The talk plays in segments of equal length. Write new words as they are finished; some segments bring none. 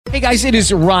Hey guys, it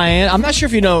is Ryan. I'm not sure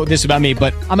if you know this about me,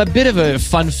 but I'm a bit of a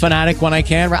fun fanatic when I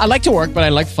can. I like to work, but I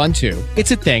like fun too.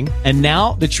 It's a thing. And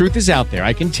now the truth is out there.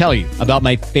 I can tell you about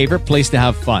my favorite place to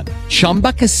have fun.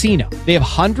 Chumba Casino. They have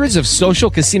hundreds of social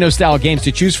casino style games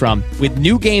to choose from with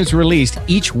new games released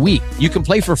each week. You can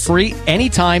play for free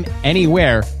anytime,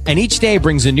 anywhere. And each day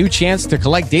brings a new chance to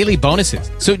collect daily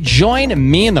bonuses. So join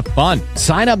me in the fun.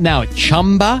 Sign up now at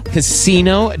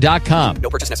ChumbaCasino.com. No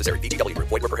purchase necessary. VGW.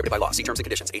 Void where prohibited by law. See terms and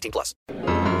conditions. 18+.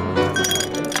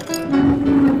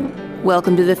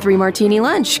 Welcome to the Three Martini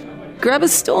Lunch. Grab a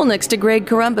stool next to Greg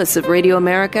Columbus of Radio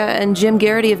America and Jim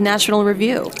Garrity of National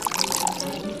Review.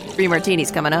 Three Martinis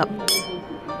coming up.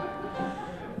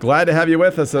 Glad to have you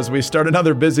with us as we start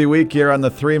another busy week here on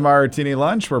the Three Martini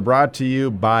Lunch. We're brought to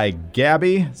you by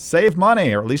Gabby. Save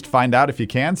money, or at least find out if you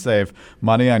can save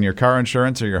money on your car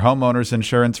insurance or your homeowner's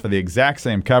insurance for the exact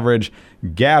same coverage.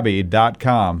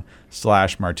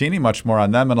 Gabby.com/martini. Much more on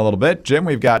them in a little bit. Jim,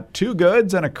 we've got two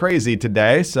goods and a crazy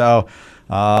today, so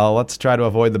let's try to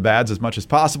avoid the bads as much as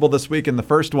possible this week. And the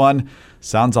first one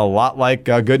sounds a lot like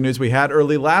good news we had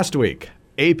early last week.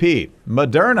 AP,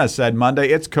 Moderna said Monday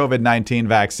its COVID-19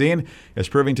 vaccine is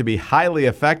proving to be highly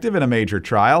effective in a major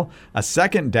trial, a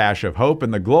second dash of hope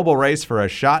in the global race for a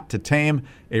shot to tame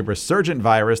a resurgent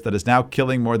virus that is now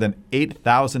killing more than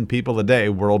 8,000 people a day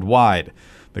worldwide.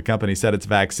 The company said its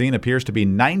vaccine appears to be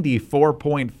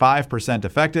 94.5%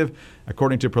 effective,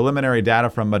 according to preliminary data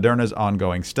from Moderna's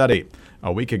ongoing study.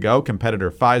 A week ago,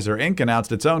 competitor Pfizer Inc.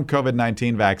 announced its own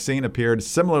COVID-19 vaccine appeared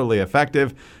similarly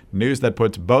effective, news that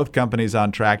puts both companies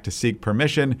on track to seek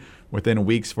permission within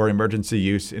weeks for emergency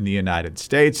use in the United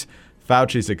States.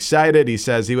 Fauci's excited. He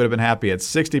says he would have been happy at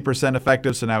 60%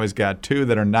 effective, so now he's got two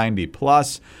that are 90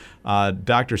 plus.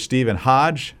 Dr. Stephen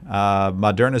Hodge,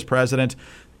 Moderna's president,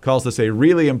 calls this a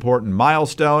really important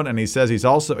milestone, and he says he's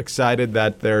also excited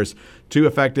that there's two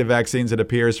effective vaccines, it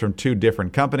appears, from two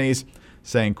different companies,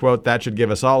 saying, quote, that should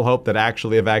give us all hope that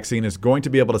actually a vaccine is going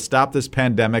to be able to stop this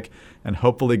pandemic and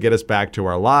hopefully get us back to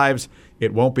our lives.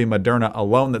 It won't be Moderna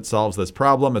alone that solves this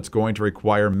problem. It's going to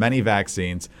require many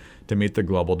vaccines to meet the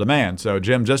global demand. So,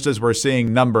 Jim, just as we're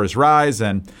seeing numbers rise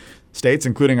and states,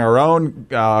 including our own,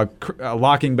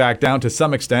 locking back down to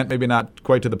some extent, maybe not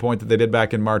quite to the point that they did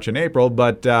back in March and April,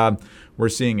 but we're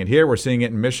seeing it here. We're seeing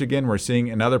it in Michigan. We're seeing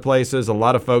it in other places. A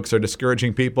lot of folks are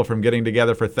discouraging people from getting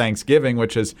together for Thanksgiving,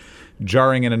 which is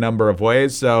jarring in a number of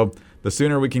ways. So the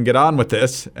sooner we can get on with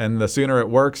this and the sooner it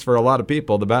works for a lot of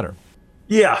people, the better.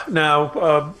 Yeah.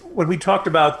 Now, when we talked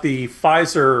about the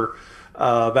Pfizer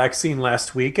vaccine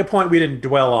last week, a point we didn't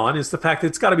dwell on is the fact that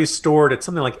it's got to be stored at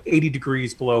something like 80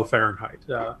 degrees below Fahrenheit,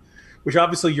 which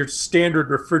obviously your standard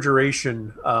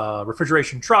refrigeration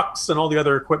trucks and all the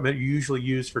other equipment you usually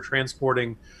use for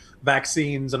transporting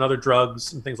vaccines and other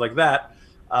drugs and things like that,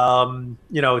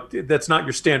 that's not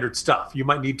your standard stuff. You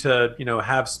might need to,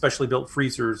 have specially built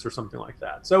freezers or something like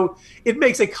that. So it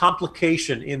makes a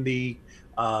complication in the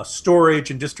storage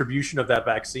and distribution of that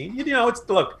vaccine.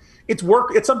 It's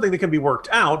something that can be worked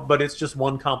out, but it's just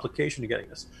one complication to getting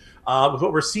this. With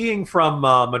what we're seeing from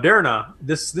Moderna,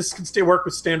 this can work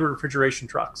with standard refrigeration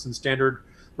trucks and standard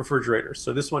refrigerators.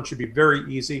 So this one should be very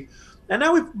easy. And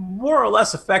now we've more or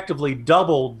less effectively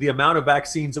doubled the amount of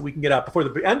vaccines that we can get out before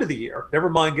the end of the year, never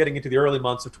mind getting into the early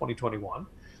months of 2021.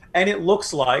 And it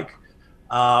looks like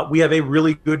we have a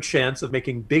really good chance of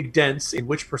making big dents in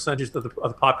which percentage of the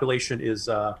population is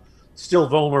still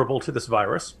vulnerable to this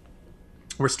virus.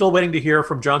 We're still waiting to hear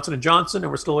from Johnson & Johnson,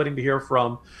 and we're still waiting to hear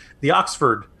from the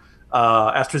Oxford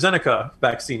AstraZeneca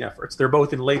vaccine efforts. They're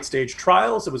both in late-stage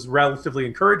trials. It was relatively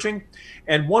encouraging.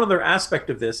 And one other aspect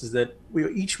of this is that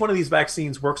each one of these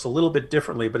vaccines works a little bit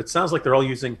differently, but it sounds like they're all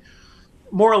using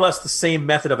more or less the same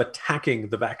method of attacking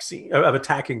the vaccine, of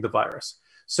attacking the virus.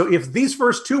 So if these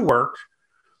first two work,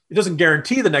 it doesn't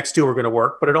guarantee the next two are going to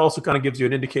work, but it also kind of gives you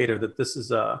an indicator that this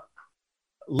is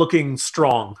looking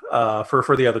strong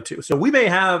for the other two. So we may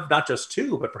have not just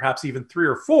two, but perhaps even three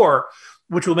or four,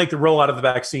 which will make the rollout of the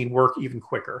vaccine work even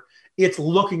quicker. It's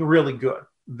looking really good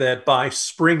that by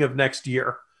spring of next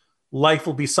year, life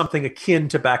will be something akin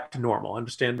to back to normal. I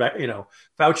understand,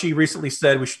 Fauci recently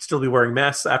said we should still be wearing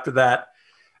masks after that.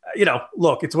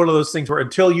 Look, it's one of those things where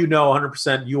until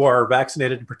 100% you are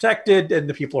vaccinated and protected and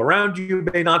the people around you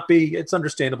may not be, it's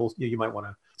understandable. You might want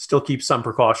to still keep some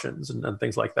precautions and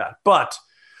things like that. But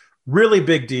really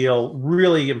big deal,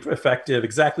 really effective,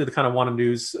 exactly the kind of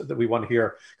news that we want to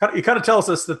hear. It kind of tells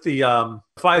us that the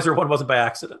Pfizer one wasn't by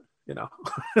accident,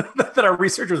 that our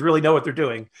researchers really know what they're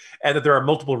doing and that there are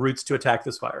multiple routes to attack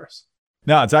this virus.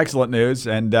 No, it's excellent news.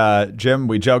 And Jim,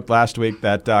 we joked last week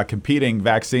that competing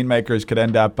vaccine makers could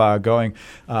end up going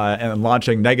and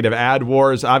launching negative ad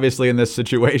wars. Obviously, in this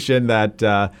situation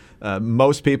that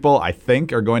most people, I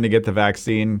think, are going to get the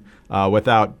vaccine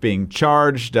without being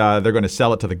charged. They're going to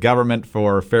sell it to the government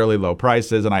for fairly low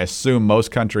prices. And I assume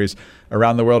most countries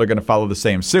around the world are going to follow the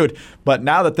same suit. But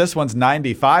now that this one's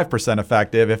 95%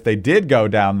 effective, if they did go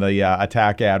down the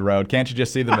attack ad road, can't you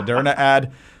just see the Moderna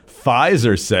ad?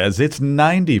 Pfizer says it's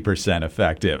 90%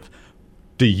 effective.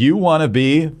 Do you want to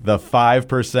be the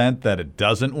 5% that it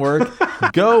doesn't work?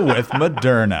 Go with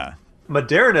Moderna.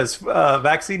 Moderna's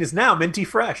vaccine is now minty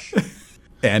fresh.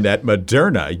 And at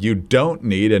Moderna, you don't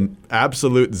need an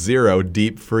absolute zero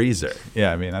deep freezer.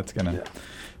 Yeah, I mean, that's going to...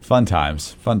 Fun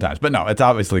times. But no, it's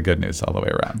obviously good news all the way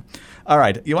around. All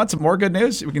right. You want some more good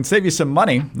news? We can save you some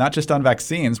money, not just on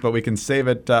vaccines, but we can save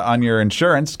it on your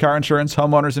insurance, car insurance,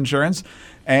 homeowners insurance.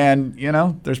 And, you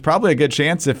know, there's probably a good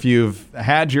chance if you've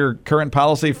had your current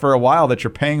policy for a while that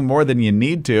you're paying more than you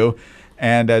need to.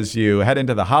 And as you head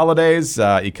into the holidays,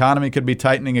 economy could be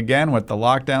tightening again with the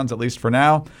lockdowns, at least for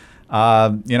now.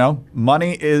 You know,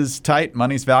 money is tight.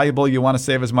 Money's valuable. You want to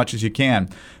save as much as you can.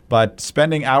 But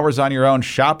spending hours on your own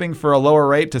shopping for a lower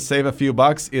rate to save a few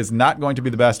bucks is not going to be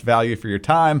the best value for your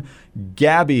time.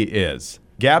 Gabby is.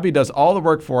 Gabby does all the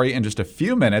work for you in just a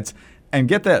few minutes. And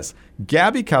get this,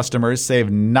 Gabby customers save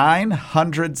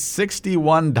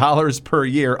 $961 per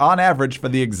year on average for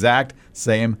the exact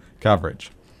same coverage.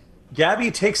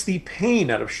 Gabby takes the pain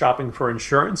out of shopping for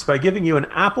insurance by giving you an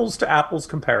apples-to-apples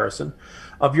comparison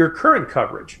of your current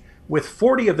coverage with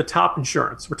 40 of the top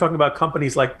insurance. We're talking about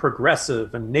companies like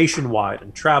Progressive and Nationwide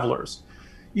and Travelers.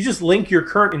 You just link your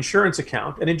current insurance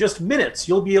account, and in just minutes,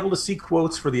 you'll be able to see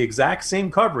quotes for the exact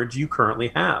same coverage you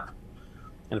currently have.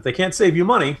 And if they can't save you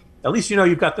money, at least you know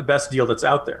you've got the best deal that's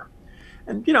out there.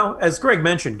 And, you know, as Greg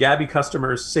mentioned, Gabby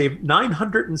customers save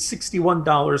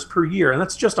 $961 per year, and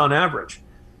that's just on average.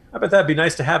 I bet that'd be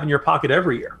nice to have in your pocket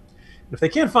every year. If they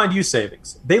can't find you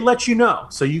savings, they let you know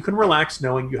so you can relax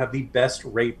knowing you have the best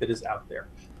rate that is out there.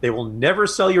 They will never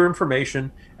sell your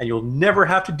information, and you'll never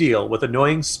have to deal with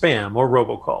annoying spam or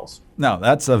robocalls. No,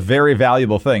 that's a very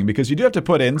valuable thing because you do have to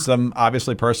put in some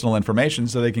obviously personal information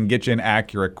so they can get you an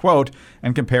accurate quote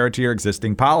and compare it to your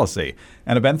existing policy.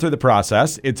 And I've been through the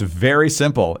process. It's very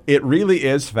simple. It really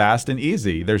is fast and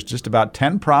easy. There's just about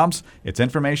 10 prompts. It's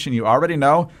information you already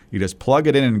know. You just plug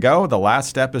it in and go. The last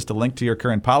step is to link to your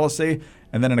current policy.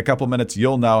 And then in a couple minutes,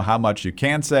 you'll know how much you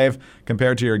can save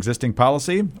compared to your existing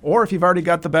policy, or if you've already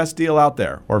got the best deal out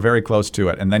there or very close to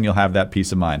it. And then you'll have that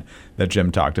peace of mind that Jim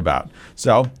talked about.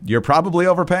 So you're probably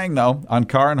overpaying, though, on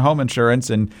car and home insurance,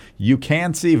 and you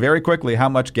can see very quickly how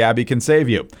much Gabby can save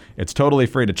you. It's totally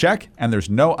free to check, and there's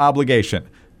no obligation.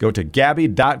 Go to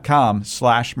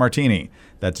Gabby.com/martini.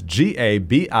 That's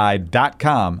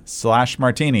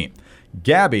GABI.com/martini.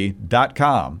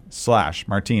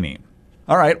 Gabby.com/martini.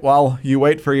 All right, while you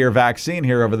wait for your vaccine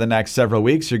here over the next several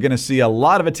weeks, you're going to see a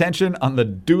lot of attention on the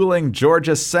dueling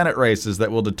Georgia Senate races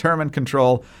that will determine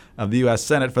control of the U.S.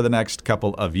 Senate for the next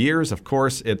couple of years. Of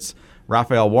course, it's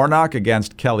Raphael Warnock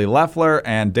against Kelly Loeffler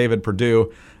and David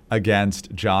Perdue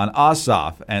against Jon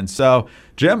Ossoff. And so,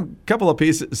 Jim, a couple of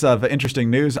pieces of interesting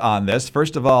news on this.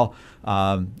 First of all,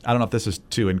 I don't know if this is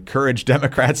to encourage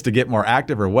Democrats to get more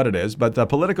active or what it is, but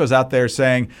Politico's out there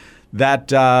saying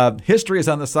that history is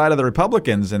on the side of the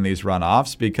Republicans in these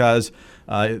runoffs because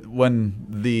when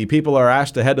the people are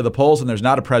asked to head to the polls and there's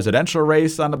not a presidential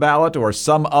race on the ballot or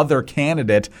some other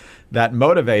candidate that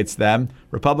motivates them,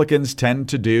 Republicans tend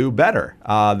to do better.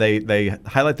 They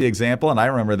highlight the example, and I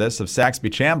remember this, of Saxby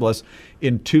Chambliss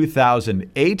in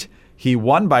 2008. He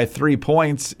won by 3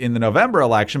 points in the November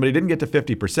election, but he didn't get to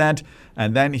 50%.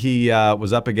 And then he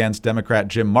was up against Democrat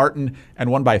Jim Martin and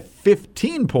won by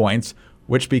 15 points,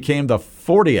 which became the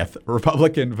 40th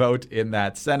Republican vote in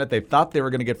that Senate. They thought they were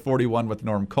going to get 41 with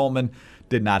Norm Coleman.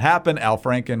 Did not happen. Al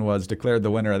Franken was declared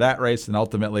the winner of that race, and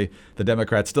ultimately the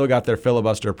Democrats still got their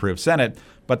filibuster-approved Senate.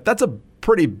 But that's a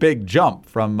pretty big jump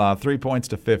from 3 points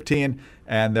to 15,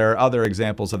 and there are other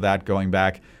examples of that going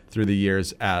back through the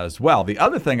years as well. The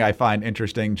other thing I find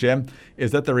interesting, Jim,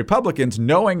 is that the Republicans,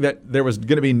 knowing that there was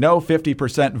going to be no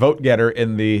 50% vote getter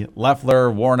in the Loeffler,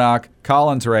 Warnock,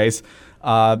 Collins race,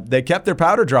 they kept their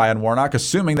powder dry on Warnock,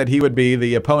 assuming that he would be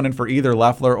the opponent for either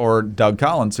Loeffler or Doug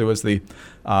Collins, who was the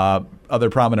other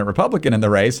prominent Republican in the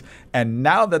race. And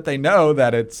now that they know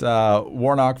that it's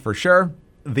Warnock for sure,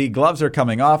 the gloves are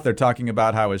coming off. They're talking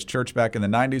about how his church back in the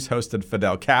 90s hosted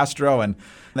Fidel Castro, and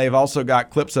they've also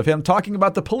got clips of him talking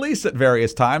about the police at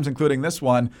various times, including this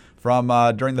one from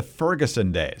during the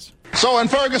Ferguson days. So in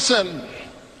Ferguson,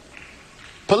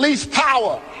 police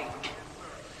power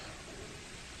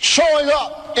showing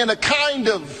up in a kind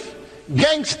of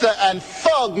gangster and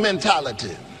thug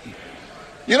mentality.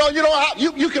 You know,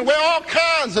 you can wear all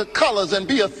kinds of colors and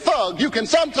be a thug. You can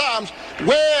sometimes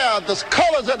wear the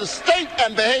colors of the state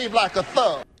and behave like a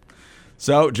thug.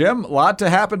 So, Jim, a lot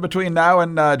to happen between now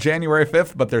and January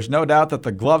 5th, but there's no doubt that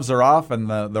the gloves are off and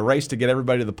the race to get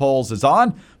everybody to the polls is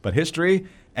on. But history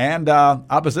and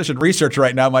opposition research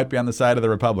right now might be on the side of the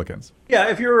Republicans. Yeah,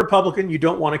 if you're a Republican, you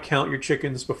don't want to count your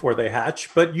chickens before they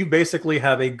hatch, but you basically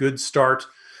have a good start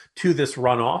to this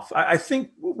runoff. I think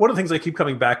one of the things I keep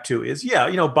coming back to is,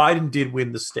 Biden did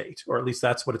win the state, or at least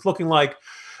that's what it's looking like.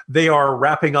 They are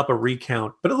wrapping up a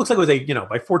recount, but it looks like it was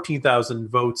by 14,000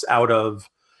 votes out of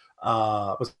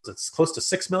was it close to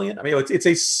 6 million? I mean, it's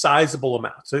a sizable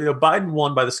amount. So, Biden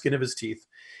won by the skin of his teeth,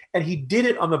 and he did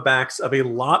it on the backs of a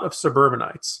lot of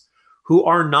suburbanites who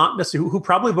are not necessarily, who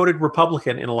probably voted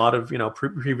Republican in a lot of,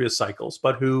 previous cycles,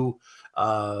 but who,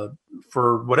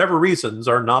 for whatever reasons,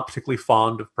 are not particularly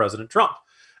fond of President Trump.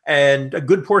 And a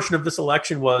good portion of this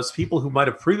election was people who might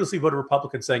have previously voted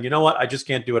Republican saying, you know what, I just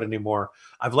can't do it anymore.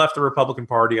 I've left the Republican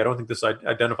Party. I don't think I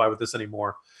identify with this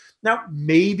anymore. Now,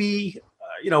 maybe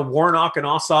Warnock and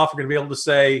Ossoff are going to be able to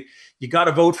say, you got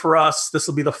to vote for us. This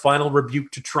will be the final rebuke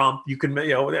to Trump. You can,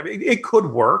 it could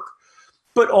work.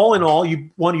 But all in all, you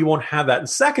won't have that. And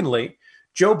secondly,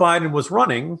 Joe Biden was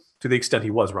running, to the extent he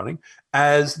was running,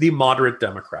 as the moderate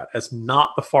Democrat, as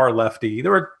not the far lefty.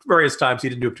 There were various times he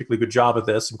didn't do a particularly good job of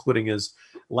this, including his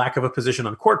lack of a position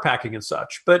on court packing and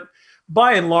such. But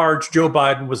by and large, Joe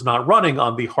Biden was not running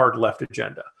on the hard left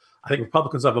agenda. I think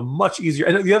Republicans have a much easier.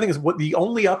 And the other thing is, what the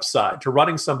only upside to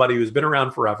running somebody who's been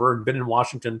around forever and been in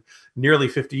Washington nearly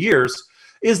 50 years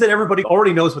is that everybody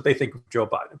already knows what they think of Joe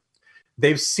Biden.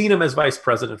 They've seen him as vice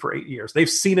president for 8 years. They've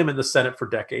seen him in the Senate for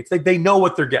decades. They know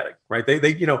what they're getting, right?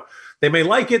 They may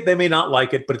like it, they may not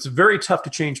like it, but it's very tough to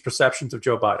change perceptions of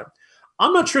Joe Biden.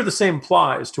 I'm not sure the same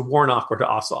applies to Warnock or to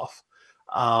Ossoff.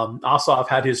 Ossoff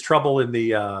had his trouble in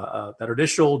the that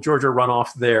initial Georgia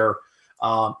runoff there.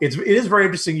 It is very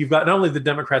interesting. You've got not only the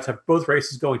Democrats have both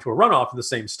races going to a runoff in the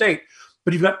same state,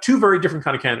 but you've got two very different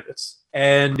kind of candidates.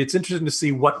 And it's interesting to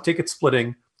see what ticket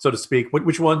splitting, so to speak,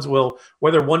 which ones will,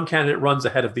 whether one candidate runs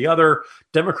ahead of the other.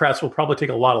 Democrats will probably take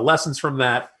a lot of lessons from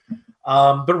that.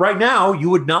 But right now, you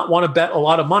would not want to bet a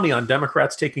lot of money on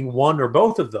Democrats taking one or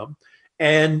both of them.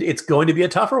 And it's going to be a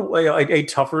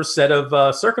tougher set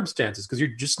of circumstances, because you're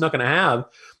just not going to have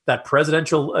that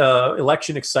presidential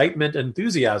election excitement and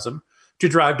enthusiasm to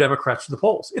drive Democrats to the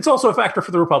polls. It's also a factor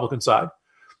for the Republican side.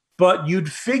 But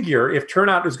you'd figure if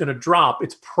turnout is going to drop,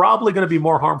 it's probably going to be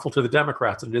more harmful to the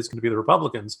Democrats than it is going to be the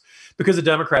Republicans, because the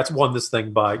Democrats won this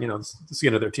thing by, the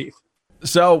skin of their teeth.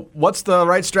 So what's the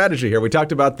right strategy here? We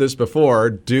talked about this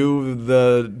before. Do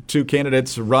the two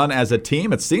candidates run as a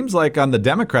team? It seems like on the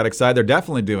Democratic side, they're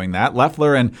definitely doing that.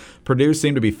 Loeffler and Perdue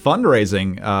seem to be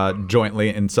fundraising jointly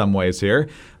in some ways here.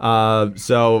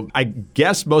 So I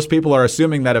guess most people are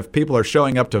assuming that if people are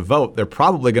showing up to vote, they're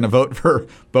probably going to vote for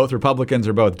both Republicans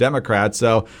or both Democrats.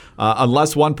 So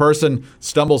unless one person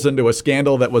stumbles into a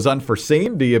scandal that was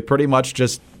unforeseen, do you pretty much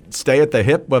just stay at the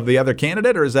hip of the other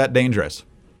candidate, or is that dangerous?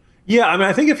 Yeah, I mean,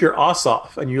 I think if you're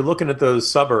Ossoff and you're looking at those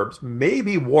suburbs,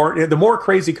 maybe the more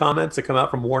crazy comments that come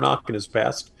out from Warnock in his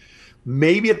past,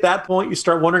 maybe at that point you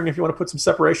start wondering if you want to put some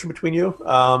separation between you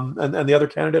and the other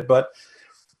candidate. But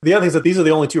the other thing is that these are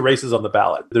the only two races on the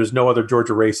ballot. There's no other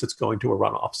Georgia race that's going to a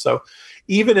runoff. So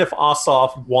even if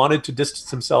Ossoff wanted to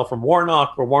distance himself from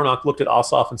Warnock, or Warnock looked at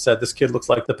Ossoff and said, this kid looks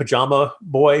like the pajama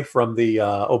boy from the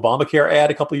Obamacare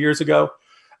ad a couple of years ago,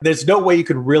 there's no way you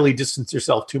could really distance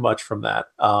yourself too much from that.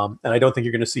 And I don't think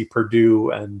you're going to see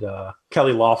Perdue and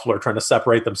Kelly Loeffler trying to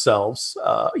separate themselves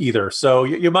either. So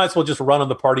you might as well just run on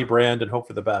the party brand and hope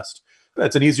for the best.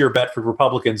 It's an easier bet for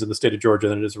Republicans in the state of Georgia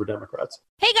than it is for Democrats.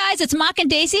 Hey guys, it's Mock and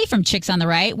Daisy from Chicks on the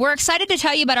Right. We're excited to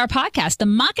tell you about our podcast, the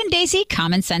Mock and Daisy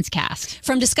Common Sense Cast.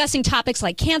 From discussing topics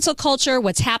like cancel culture,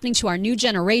 what's happening to our new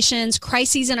generations,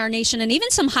 crises in our nation, and even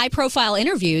some high-profile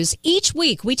interviews, each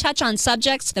week we touch on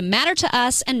subjects that matter to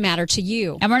us and matter to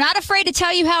you. And we're not afraid to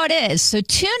tell you how it is. So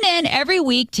tune in every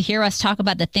week to hear us talk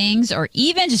about the things, or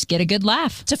even just get a good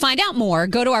laugh. To find out more,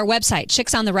 go to our website,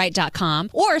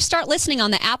 chicksontheright.com, or start listening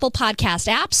on the Apple Podcast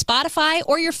app, Spotify,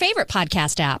 or your favorite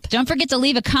podcast app. Don't forget to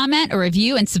leave a comment or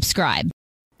review and subscribe.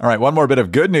 All right, one more bit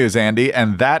of good news, Andy,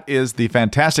 and that is the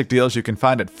fantastic deals you can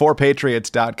find at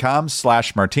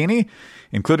 4patriots.com/martini,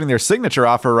 including their signature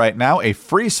offer right now, a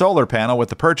free solar panel with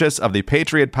the purchase of the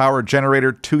Patriot Power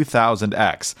Generator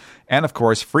 2000X. And, of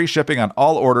course, free shipping on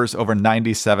all orders over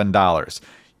 $97.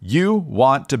 You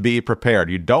want to be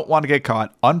prepared. You don't want to get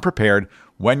caught unprepared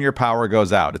when your power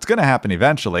goes out. It's going to happen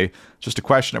eventually. It's just a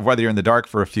question of whether you're in the dark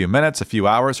for a few minutes, a few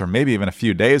hours, or maybe even a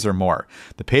few days or more.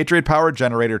 The Patriot Power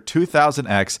Generator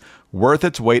 2000X, worth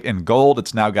its weight in gold.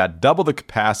 It's now got double the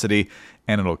capacity,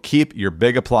 and it'll keep your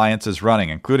big appliances running,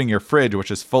 including your fridge,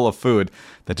 which is full of food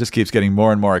that just keeps getting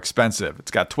more and more expensive.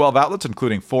 It's got 12 outlets,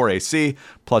 including 4 AC,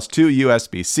 plus 2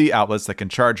 USB-C outlets that can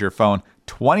charge your phone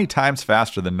 20 times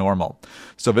faster than normal.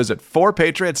 So visit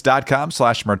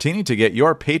 4patriots.com/martini to get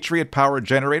your Patriot Power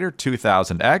Generator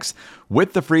 2000X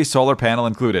with the free solar panel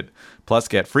included. Plus,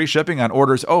 get free shipping on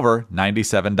orders over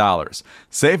 $97.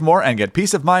 Save more and get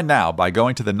peace of mind now by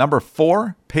going to the number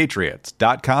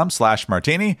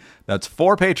 4patriots.com/martini. That's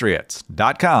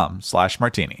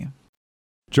 4patriots.com/martini.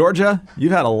 Georgia,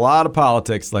 you've had a lot of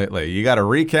politics lately. You got a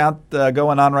recount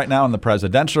going on right now in the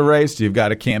presidential race. You've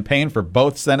got a campaign for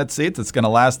both Senate seats. It's going to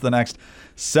last the next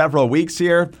several weeks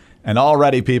here. And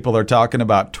already people are talking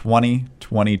about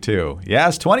 2022.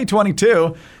 Yes,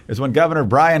 2022 is when Governor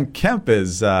Brian Kemp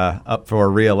is up for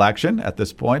re-election. At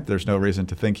this point, there's no reason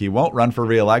to think he won't run for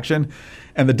re-election.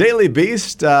 And the Daily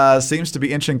Beast seems to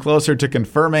be inching closer to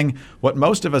confirming what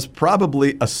most of us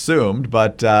probably assumed.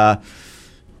 But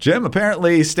Jim,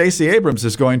 apparently Stacey Abrams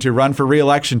is going to run for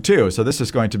re-election too. So this is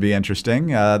going to be interesting.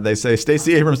 They say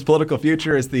Stacey Abrams' political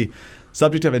future is the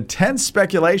subject of intense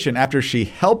speculation after she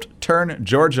helped turn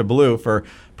Georgia blue for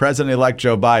President-elect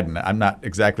Joe Biden. I'm not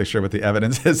exactly sure what the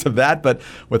evidence is of that, but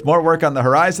with more work on the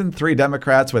horizon, 3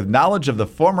 Democrats with knowledge of the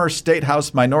former State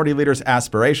House Minority Leader's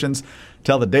aspirations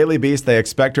tell the Daily Beast they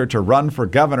expect her to run for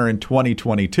governor in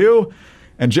 2022.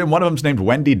 And Jim, one of them's named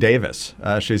Wendy Davis.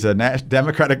 She's a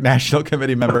Democratic National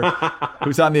Committee member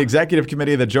who's on the executive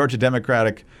committee of the Georgia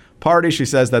Democratic Party. She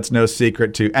says that's no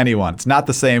secret to anyone. It's not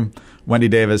the same Wendy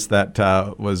Davis that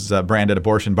was branded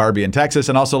abortion Barbie in Texas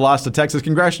and also lost the Texas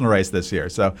congressional race this year.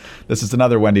 So this is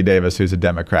another Wendy Davis who's a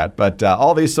Democrat. But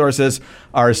all these sources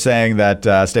are saying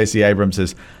that Stacey Abrams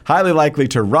is highly likely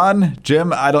to run.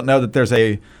 Jim, I don't know that there's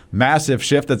a massive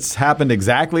shift that's happened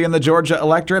exactly in the Georgia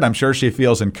electorate. I'm sure she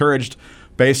feels encouraged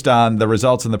based on the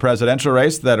results in the presidential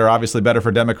race that are obviously better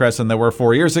for Democrats than they were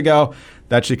 4 years ago,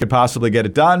 that she could possibly get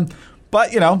it done.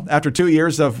 But, after 2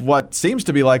 years of what seems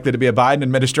to be likely to be a Biden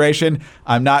administration,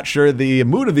 I'm not sure the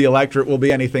mood of the electorate will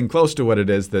be anything close to what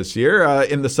it is this year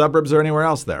in the suburbs or anywhere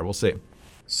else there. We'll see.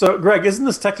 So, Greg, isn't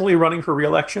this technically running for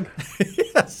re-election?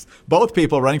 Yes, both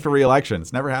people running for re-election.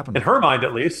 It's never happened. In her mind,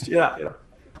 at least. Yeah.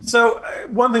 So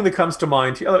one thing that comes to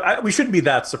mind, we shouldn't be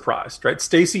that surprised, right?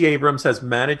 Stacey Abrams has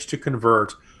managed to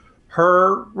convert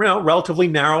her relatively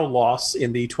narrow loss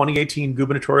in the 2018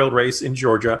 gubernatorial race in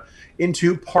Georgia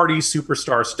into party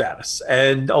superstar status.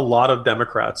 And a lot of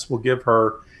Democrats will give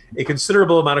her a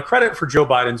considerable amount of credit for Joe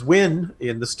Biden's win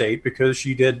in the state because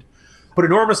she did put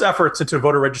enormous efforts into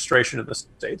voter registration in the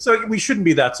state. So we shouldn't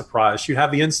be that surprised. She'd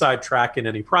have the inside track in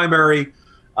any primary.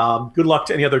 Good luck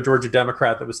to any other Georgia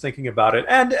Democrat that was thinking about it.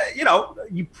 And,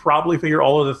 you probably figure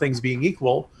all of the things being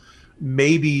equal,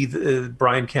 maybe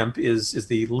Brian Kemp is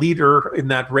the leader in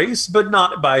that race, but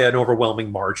not by an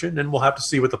overwhelming margin. And we'll have to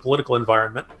see what the political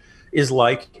environment is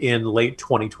like in late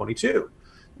 2022.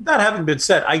 That having been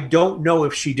said, I don't know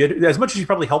if she did, as much as she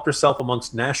probably helped herself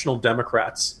amongst national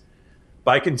Democrats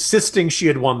by insisting she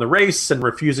had won the race and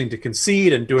refusing to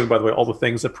concede and doing, by the way, all the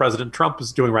things that President Trump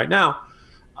is doing right now.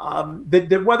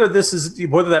 Whether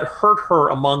that hurt her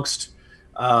amongst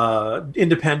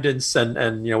independents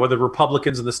and whether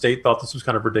Republicans in the state thought this was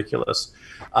kind of ridiculous.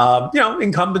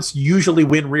 Incumbents usually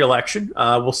win re-election.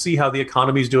 We'll see how the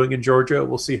economy is doing in Georgia.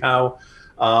 We'll see how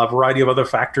a variety of other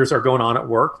factors are going on at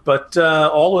work. But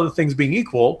all of the things being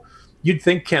equal, you'd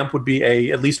think Kemp would be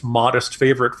a at least modest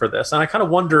favorite for this. And I kind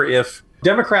of wonder if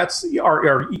Democrats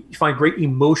find great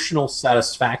emotional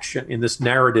satisfaction in this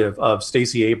narrative of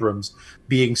Stacey Abrams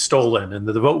being stolen and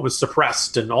the vote was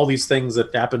suppressed and all these things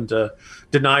that happened to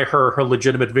deny her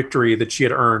legitimate victory that she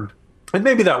had earned. And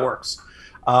maybe that works.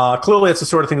 Clearly, it's the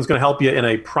sort of thing that's going to help you in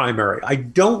a primary. I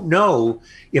don't know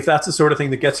if that's the sort of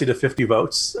thing that gets you to 50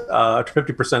 votes, to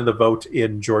 50% of the vote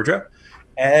in Georgia.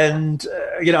 And,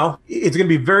 it's going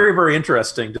to be very, very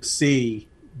interesting to see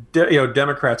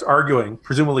Democrats arguing,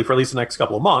 presumably for at least the next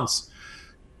couple of months,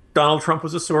 Donald Trump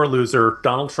was a sore loser.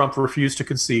 Donald Trump refused to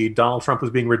concede. Donald Trump was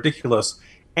being ridiculous.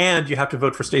 And you have to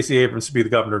vote for Stacey Abrams to be the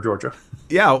governor of Georgia.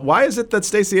 Yeah, why is it that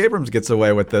Stacey Abrams gets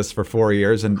away with this for 4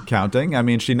 years and counting? I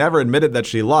mean, she never admitted that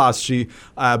she lost. She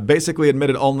basically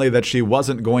admitted only that she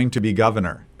wasn't going to be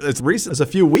governor. It's recent, as a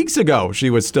few weeks ago, she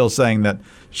was still saying that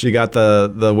she got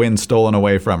the win stolen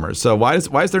away from her. So why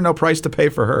is there no price to pay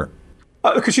for her?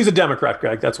 Because she's a Democrat,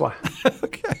 Greg. That's why.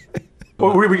 Okay.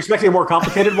 Were we expecting a more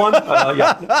complicated one?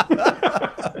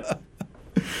 Yeah.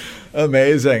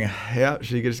 Amazing. Yeah,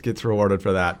 she just gets rewarded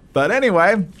for that. But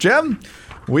anyway, Jim,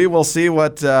 we will see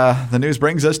what the news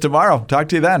brings us tomorrow. Talk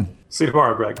to you then. See you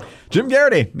tomorrow, Greg. Jim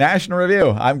Garrity, National Review.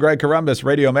 I'm Greg Columbus,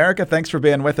 Radio America. Thanks for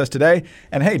being with us today.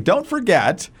 And hey, don't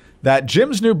forget that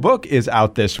Jim's new book is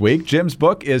out this week. Jim's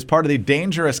book is part of the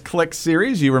Dangerous Click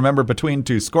series. You remember Between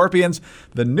Two Scorpions.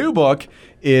 The new book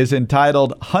is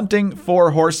entitled Hunting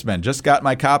for Horsemen. Just got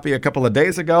my copy a couple of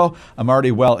days ago. I'm already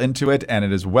well into it, and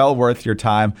it is well worth your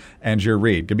time and your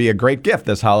read. Could be a great gift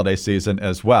this holiday season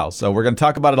as well. So we're going to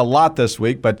talk about it a lot this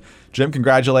week. But Jim,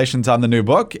 congratulations on the new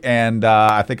book, and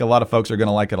I think a lot of folks are going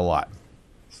to like it a lot.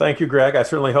 Thank you, Greg. I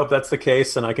certainly hope that's the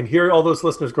case. And I can hear all those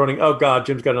listeners groaning, oh, God,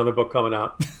 Jim's got another book coming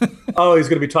out. Oh, he's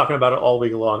going to be talking about it all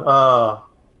week long.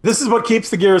 This is what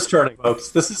keeps the gears turning, folks.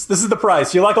 This is the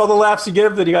price. You like all the laughs you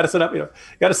give, then you got to sit up, you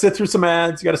got to sit through some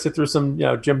ads. You got to sit through some,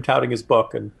 Jim touting his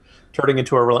book and turning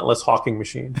into a relentless hawking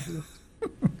machine.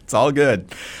 It's all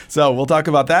good. So we'll talk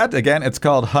about that. Again, it's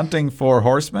called Hunting for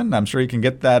Horsemen. I'm sure you can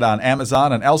get that on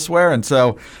Amazon and elsewhere. And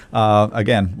so,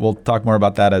 again, we'll talk more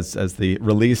about that as the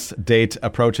release date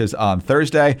approaches on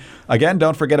Thursday. Again,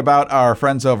 don't forget about our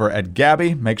friends over at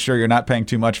Gabi. Make sure you're not paying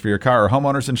too much for your car or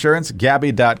homeowner's insurance.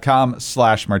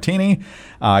 Gabi.com/martini.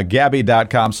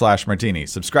 Gabi.com/martini.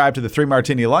 Subscribe to the 3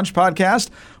 Martini Lunch podcast.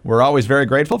 We're always very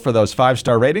grateful for those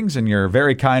 5-star ratings and your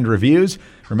very kind reviews.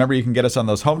 Remember, you can get us on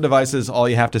those home devices. All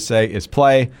you have to say is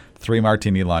play 3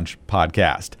 Martini Lunch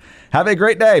podcast. Have a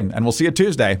great day, and we'll see you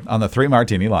Tuesday on the 3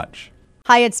 Martini Lunch.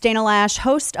 Hi, it's Dana Lash,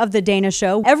 host of The Dana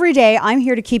Show. Every day, I'm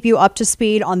here to keep you up to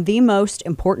speed on the most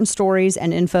important stories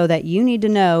and info that you need to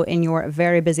know in your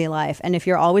very busy life. And if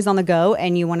you're always on the go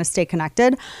and you want to stay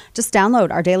connected, just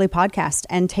download our daily podcast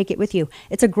and take it with you.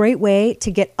 It's a great way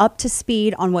to get up to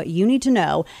speed on what you need to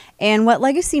know and what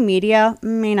legacy media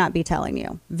may not be telling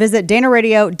you. Visit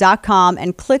danaradio.com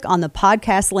and click on the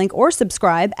podcast link or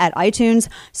subscribe at iTunes,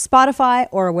 Spotify,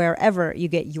 or wherever you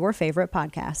get your favorite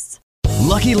podcasts.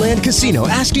 Lucky Land Casino,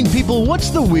 asking people, what's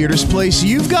the weirdest place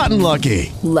you've gotten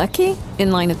lucky? Lucky?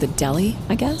 In line at the deli,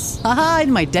 I guess? Aha,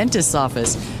 in my dentist's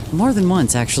office. More than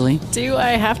once, actually. Do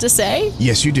I have to say?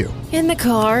 Yes, you do. In the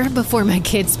car before my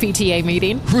kids' PTA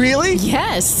meeting. Really?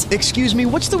 Yes. Excuse me,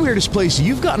 what's the weirdest place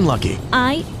you've gotten lucky?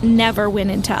 I never win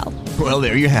and tell. Well,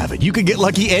 there you have it. You can get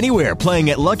lucky anywhere, playing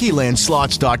at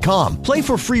LuckyLandSlots.com. Play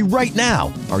for free right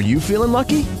now. Are you feeling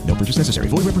lucky? No purchase necessary.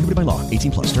 Void where prohibited by law.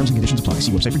 18+. Terms and conditions apply.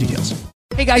 See website for details.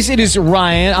 Hey guys, it is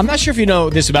Ryan. I'm not sure if you know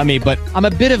this about me, but I'm a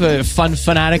bit of a fun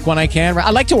fanatic when I can. I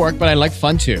like to work, but I like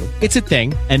fun too. It's a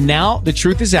thing. And now the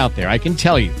truth is out there. I can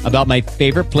tell you about my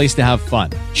favorite place to have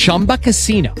fun. Chumba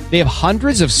Casino. They have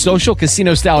hundreds of social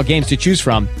casino style games to choose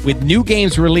from with new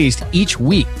games released each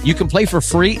week. You can play for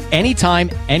free anytime,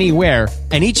 anywhere.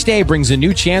 And each day brings a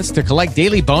new chance to collect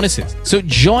daily bonuses. So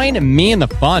join me in the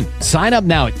fun. Sign up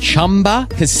now at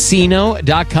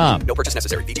ChumbaCasino.com. No purchase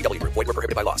necessary. VGW Group. Void where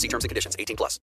prohibited by law. See terms and conditions. 18+.